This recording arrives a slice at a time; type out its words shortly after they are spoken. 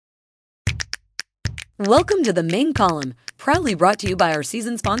Welcome to the main column, proudly brought to you by our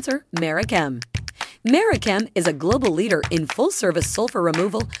season sponsor, Merichem. Merichem is a global leader in full-service sulfur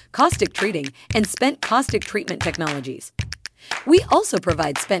removal, caustic treating, and spent caustic treatment technologies. We also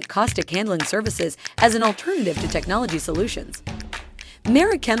provide spent caustic handling services as an alternative to technology solutions.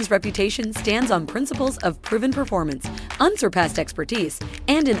 Merichem's reputation stands on principles of proven performance, unsurpassed expertise,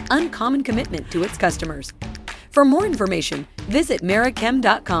 and an uncommon commitment to its customers. For more information, visit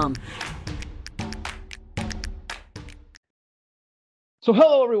merichem.com. So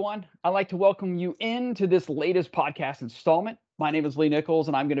hello, everyone. I'd like to welcome you into this latest podcast installment. My name is Lee Nichols,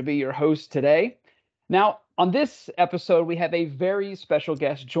 and I'm going to be your host today. Now, on this episode, we have a very special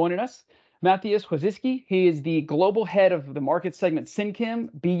guest joining us, Matthias Wojcicki. He is the global head of the market segment Synchem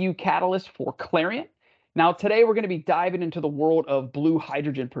BU Catalyst for Clariant. Now, today we're going to be diving into the world of blue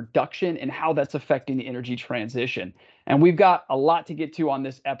hydrogen production and how that's affecting the energy transition. And we've got a lot to get to on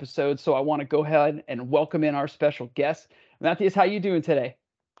this episode, so I want to go ahead and welcome in our special guest. Matthias, how are you doing today?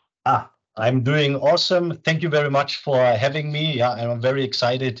 I'm doing awesome. Thank you very much for having me. Yeah, and I'm very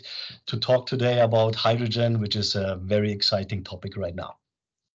excited to talk today about hydrogen, which is a very exciting topic right now.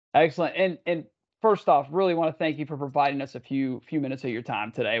 Excellent. And first off, really want to thank you for providing us a few minutes of your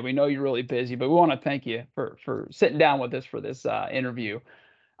time today. We know you're really busy, but we want to thank you for sitting down with us for this interview.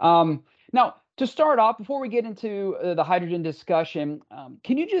 Now, to start off, before we get into the hydrogen discussion,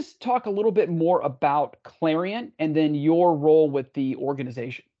 can you just talk a little bit more about Clariant and then your role with the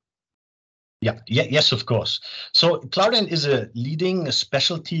organization? Yes, of course. So Clariant is a leading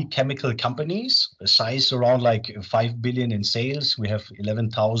specialty chemical companies, a size around like 5 billion in sales. We have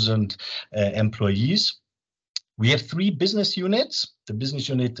 11,000 employees. We have three business units: the business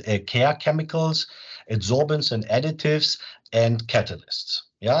unit Care Chemicals, Adsorbents and Additives, and Catalysts.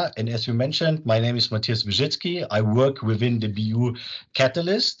 Yeah, and as you mentioned, my name is Matthias Wojcicki. I work within the BU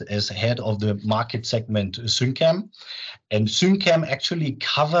Catalyst as head of the market segment Synchem. And Synchem actually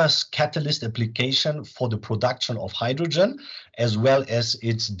covers catalyst application for the production of hydrogen, as well as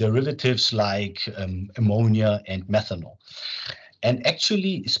its derivatives like ammonia and methanol. And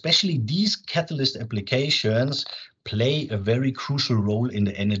actually, especially these catalyst applications play a very crucial role in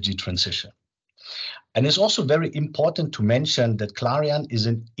the energy transition. And it's also very important to mention that Clariant is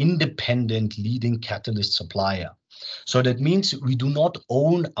an independent leading catalyst supplier. So that means we do not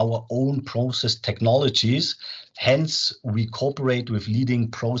own our own process technologies. Hence, we cooperate with leading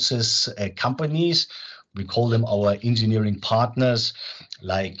process companies. We call them our engineering partners,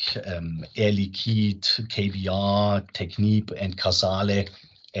 like Air Liquide, KBR, Technip, and Casale,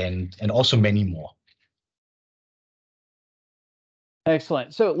 and also many more.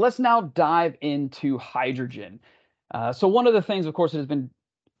 Excellent. So let's now dive into hydrogen. So one of the things, of course, that has been,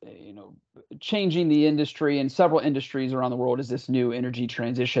 changing the industry and several industries around the world is this new energy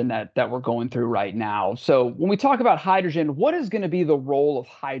transition that we're going through right now. So when we talk about hydrogen, what is going to be the role of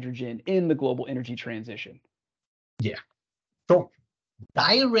hydrogen in the global energy transition? Yeah. So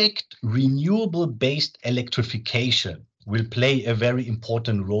direct renewable-based electrification will play a very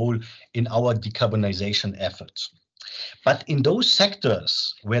important role in our decarbonization efforts. But in those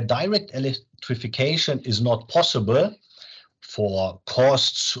sectors where direct electrification is not possible for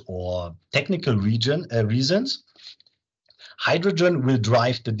costs or technical reasons, hydrogen will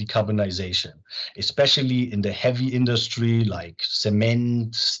drive the decarbonization, especially in the heavy industry like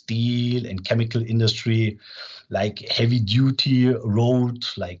cement, steel, and chemical industry, like heavy duty road,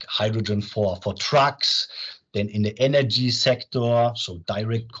 like hydrogen for trucks. Then in the energy sector, so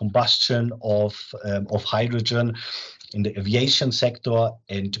direct combustion of hydrogen, in the aviation sector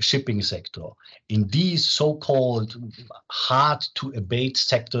and shipping sector. In these so-called hard to abate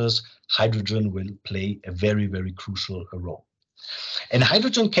sectors, hydrogen will play a very, very crucial role. And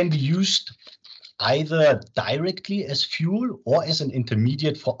hydrogen can be used either directly as fuel or as an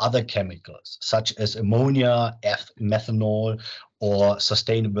intermediate for other chemicals, such as ammonia, methanol, or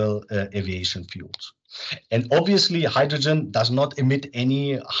sustainable aviation fuels. And obviously, hydrogen does not emit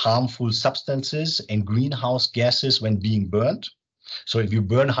any harmful substances and greenhouse gases when being burned. So if you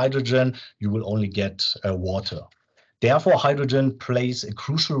burn hydrogen, you will only get water. Therefore, hydrogen plays a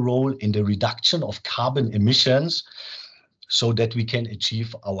crucial role in the reduction of carbon emissions so that we can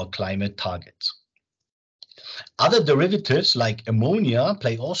achieve our climate targets. Other derivatives like ammonia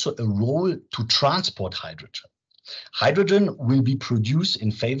play also a role to transport hydrogen. Hydrogen will be produced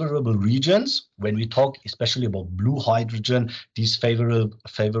in favorable regions. When we talk especially about blue hydrogen, these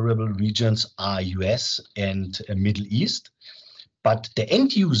favorable regions are US and Middle East. But the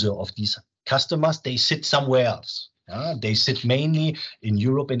end user of these customers, they sit somewhere else. They sit mainly in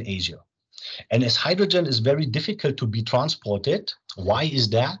Europe and Asia. And as hydrogen is very difficult to be transported, why is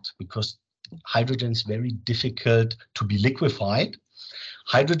that? Because hydrogen is very difficult to be liquefied.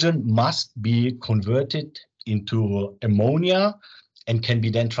 Hydrogen must be converted into ammonia and can be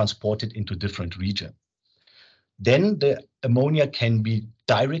then transported into different regions. Then the ammonia can be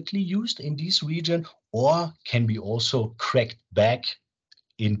directly used in this region or can be also cracked back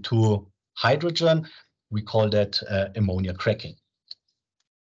into hydrogen. We call that ammonia cracking.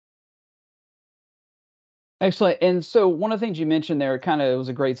 Excellent. And so one of the things you mentioned there kind of was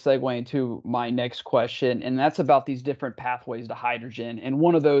a great segue into my next question, and that's about these different pathways to hydrogen. And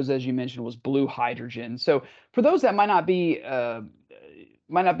one of those, as you mentioned, was blue hydrogen. So for those that might not be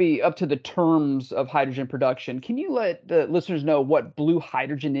up to the terms of hydrogen production, can you let the listeners know what blue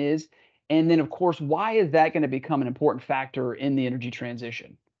hydrogen is? And then, of course, why is that going to become an important factor in the energy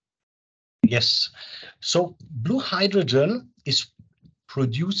transition? Yes. So blue hydrogen is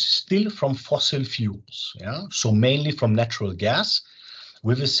produced still from fossil fuels, so mainly from natural gas,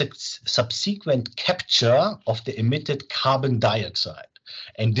 with a subsequent capture of the emitted carbon dioxide.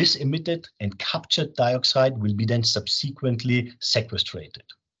 And this emitted and captured dioxide will be then subsequently sequestrated.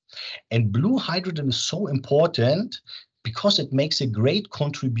 And blue hydrogen is so important because it makes a great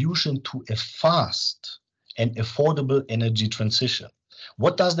contribution to a fast and affordable energy transition.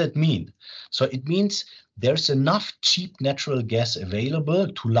 What does that mean? So it means there's enough cheap natural gas available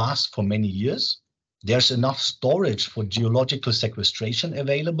to last for many years. There's enough storage for geological sequestration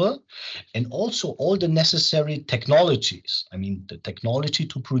available, and also all the necessary technologies. I mean, the technology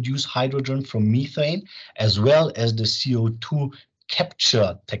to produce hydrogen from methane, as well as the CO2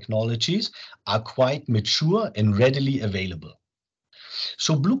 capture technologies, are quite mature and readily available.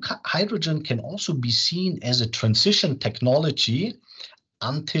 So blue hydrogen can also be seen as a transition technology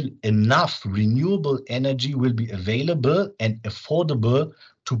until enough renewable energy will be available and affordable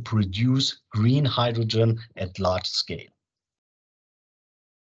to produce green hydrogen at large scale.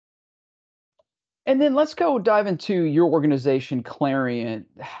 And then let's go dive into your organization, Clariant.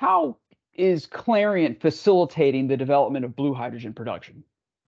 How is Clariant facilitating the development of blue hydrogen production?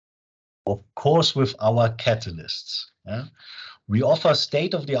 Of course, with our catalysts. We offer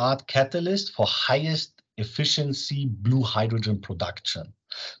state-of-the-art catalysts for highest efficiency blue hydrogen production.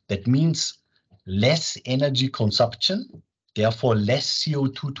 That means less energy consumption, therefore less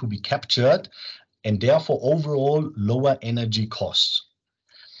CO2 to be captured, and therefore overall lower energy costs.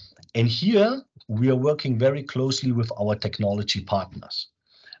 And here we are working very closely with our technology partners.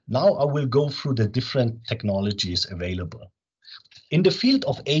 Now I will go through the different technologies available. In the field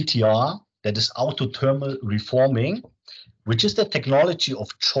of ATR, that is autothermal reforming, which is the technology of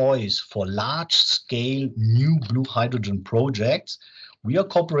choice for large-scale new blue hydrogen projects, we are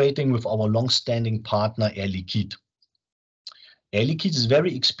cooperating with our long-standing partner, Air Liquide. Air Liquide is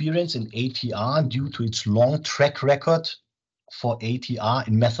very experienced in ATR due to its long track record for ATR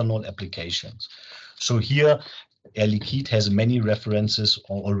in methanol applications. So here, Air Liquide has many references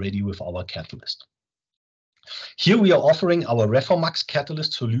already with our catalyst. Here we are offering our Reformax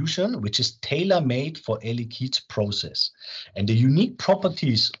catalyst solution, which is tailor-made for Air Liquide's process. And the unique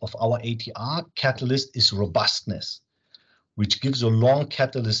properties of our ATR catalyst is robustness, which gives a long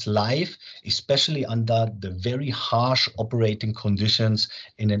catalyst life, especially under the very harsh operating conditions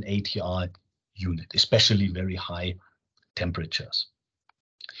in an ATR unit, especially very high temperatures.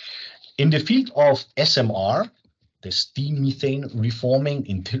 In the field of SMR, the steam methane reforming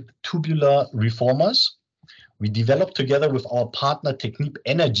in tubular reformers, we developed together with our partner Technip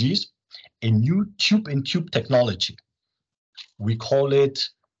Energies a new tube-in-tube technology. We call it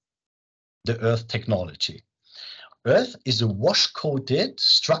the Earth technology. Earth is a wash-coated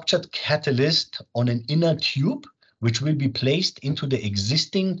structured catalyst on an inner tube, which will be placed into the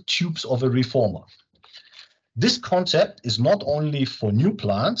existing tubes of a reformer. This concept is not only for new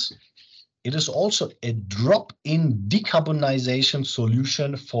plants, it is also a drop-in decarbonization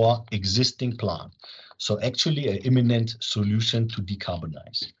solution for existing plants. So actually an imminent solution to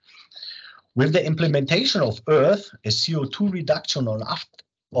decarbonize. With the implementation of Earth, a CO2 reduction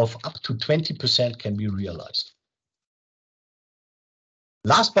of up to 20% can be realized.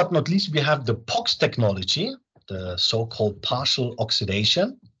 Last but not least, we have the POX technology, the so-called partial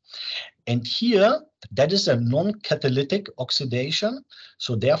oxidation. And here, that is a non-catalytic oxidation.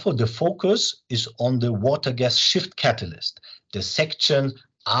 So therefore, the focus is on the water gas shift catalyst, the section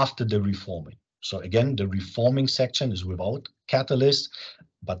after the reforming. So again, the reforming section is without catalyst,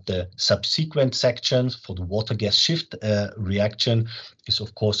 but the subsequent section for the water gas shift reaction is,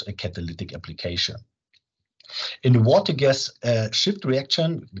 of course, a catalytic application. In the water gas shift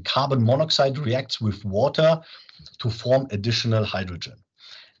reaction, the carbon monoxide reacts with water to form additional hydrogen.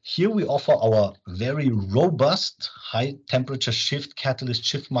 Here we offer our very robust high temperature shift catalyst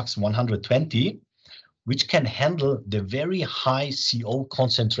ShiftMax 120, which can handle the very high CO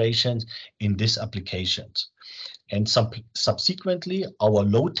concentrations in these applications. And subsequently, our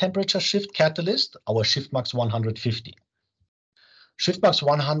low temperature shift catalyst, our ShiftMax 150. ShiftMax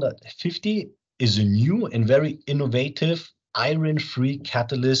 150 is a new and very innovative iron-free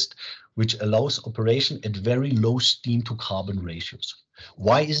catalyst which allows operation at very low steam to carbon ratios.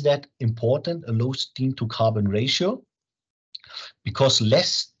 Why is that important, a low steam to carbon ratio? Because less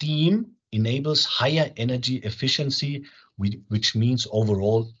steam enables higher energy efficiency, which means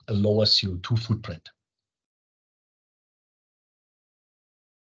overall a lower CO2 footprint.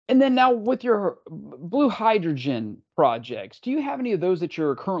 And then now with your blue hydrogen projects, do you have any of those that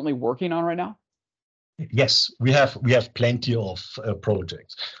you're currently working on right now? Yes, we have plenty of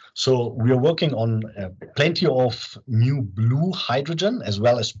projects. So we are working on plenty of new blue hydrogen as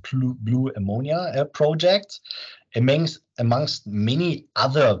well as blue ammonia projects. Amongst many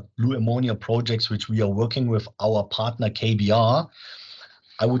other blue ammonia projects which we are working with our partner KBR,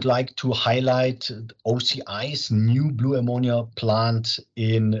 I would like to highlight OCI's new blue ammonia plant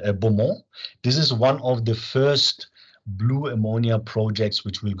in Beaumont. This is one of the first blue ammonia projects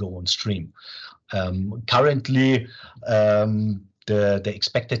which will go on stream. Currently, the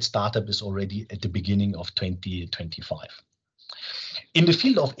expected startup is already at the beginning of 2025. In the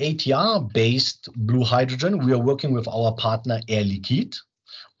field of ATR-based blue hydrogen, we are working with our partner Air Liquide.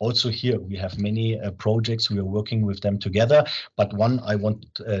 Also here, we have many projects. We are working with them together, but one I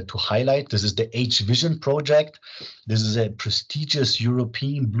want to highlight, this is the H-Vision project. This is a prestigious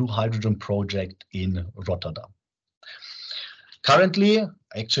European blue hydrogen project in Rotterdam. Currently,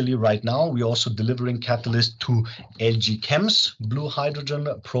 actually right now, we're also delivering catalyst to LG Chem's blue hydrogen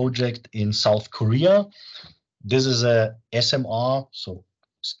project in South Korea. This is a SMR, so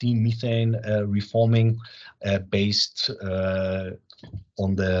steam methane reforming based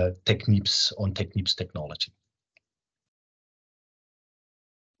on the Technip's technology.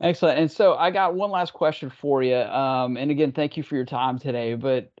 Excellent. And so I got one last question for you. And again, thank you for your time today.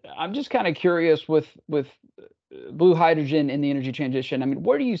 But I'm just kind of curious with blue hydrogen in the energy transition. I mean,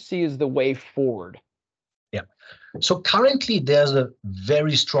 where do you see as the way forward? Yeah. So currently there's a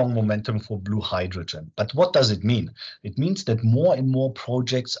very strong momentum for blue hydrogen. But what does it mean? It means that more and more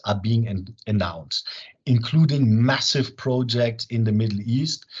projects are being announced, including massive projects in the Middle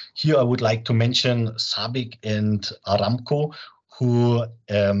East. Here I would like to mention SABIC and Aramco, who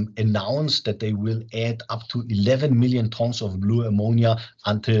announced that they will add up to 11 million tons of blue ammonia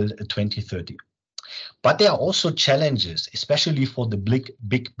until 2030. But there are also challenges, especially for the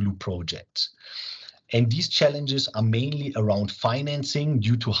big blue projects. And these challenges are mainly around financing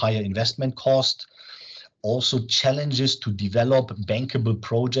due to higher investment cost, also challenges to develop bankable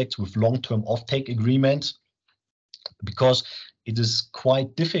projects with long-term offtake agreements, because it is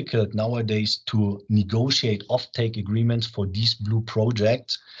quite difficult nowadays to negotiate offtake agreements for these blue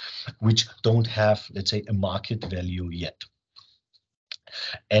projects, which don't have, let's say, a market value yet.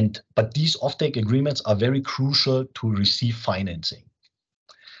 But these offtake agreements are very crucial to receive financing.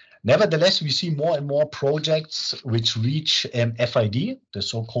 Nevertheless, we see more and more projects which reach FID, the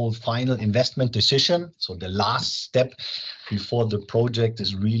so-called final investment decision, so the last step before the project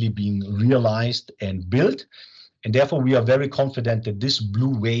is really being realized and built. And therefore, we are very confident that this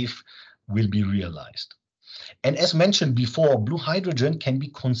blue wave will be realized. And as mentioned before, blue hydrogen can be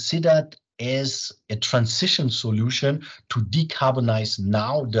considered as a transition solution to decarbonize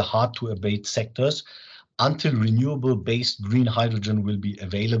now the hard-to-abate sectors, until renewable-based green hydrogen will be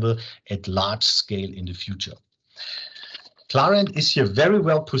available at large scale in the future. Clariant is here very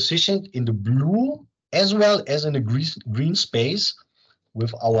well positioned in the blue as well as in the green space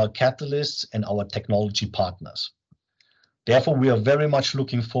with our catalysts and our technology partners. Therefore, we are very much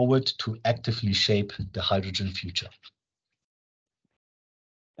looking forward to actively shape the hydrogen future.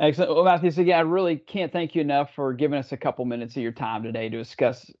 Excellent. Well, Matthias, again, I really can't thank you enough for giving us a couple minutes of your time today to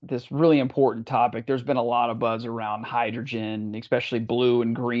discuss this really important topic. There's been a lot of buzz around hydrogen, especially blue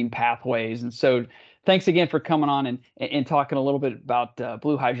and green pathways. And so thanks again for coming on and talking a little bit about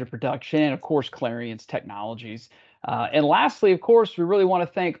blue hydrogen production and, of course, Clariant's technologies. And lastly, of course, we really want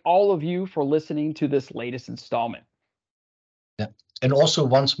to thank all of you for listening to this latest installment. Yeah. And also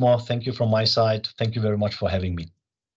once more, thank you from my side. Thank you very much for having me.